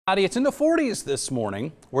It's in the 40s this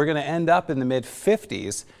morning. We're going to end up in the mid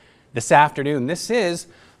 50s this afternoon. This is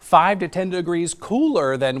 5 to 10 degrees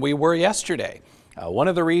cooler than we were yesterday. One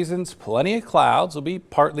of the reasons, plenty of clouds. Will be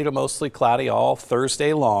partly to mostly cloudy all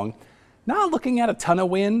Thursday long. Not looking at a ton of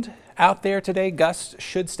wind out there today. Gusts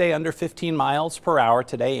should stay under 15 miles per hour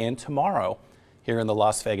today and tomorrow here in the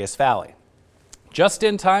Las Vegas Valley. Just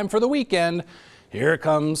in time for the weekend. Here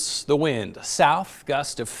comes the wind. South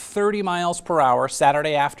gust of 30 miles per hour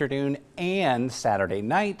Saturday afternoon and Saturday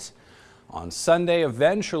night. On Sunday,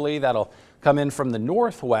 eventually that'll come in from the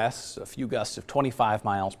northwest. A few gusts of 25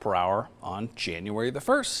 miles per hour on January the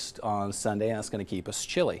 1st on Sunday. That's going to keep us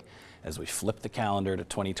chilly as we flip the calendar to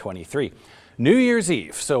 2023. New Year's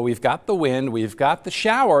Eve. So we've got the wind, we've got the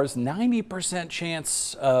showers, 90%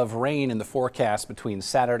 chance of rain in the forecast between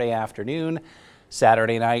Saturday afternoon,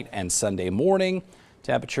 Saturday night and Sunday morning.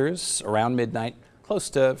 Temperatures around midnight, close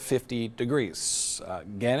to 50 degrees.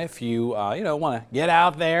 Again, if you want to get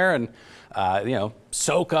out there and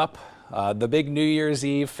soak up the big New Year's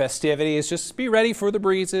Eve festivities, just be ready for the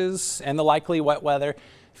breezes and the likely wet weather.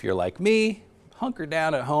 If you're like me, hunker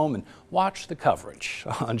down at home and watch the coverage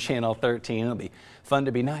on Channel 13. It'll be fun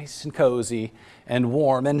to be nice and cozy and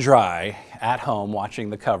warm and dry at home watching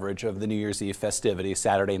the coverage of the New Year's Eve festivities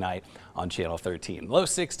Saturday night on Channel 13. Low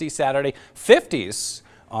 60s Saturday, 50s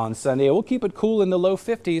on Sunday. We'll keep it cool in the low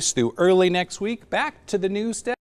 50s through early next week. Back to the news desk.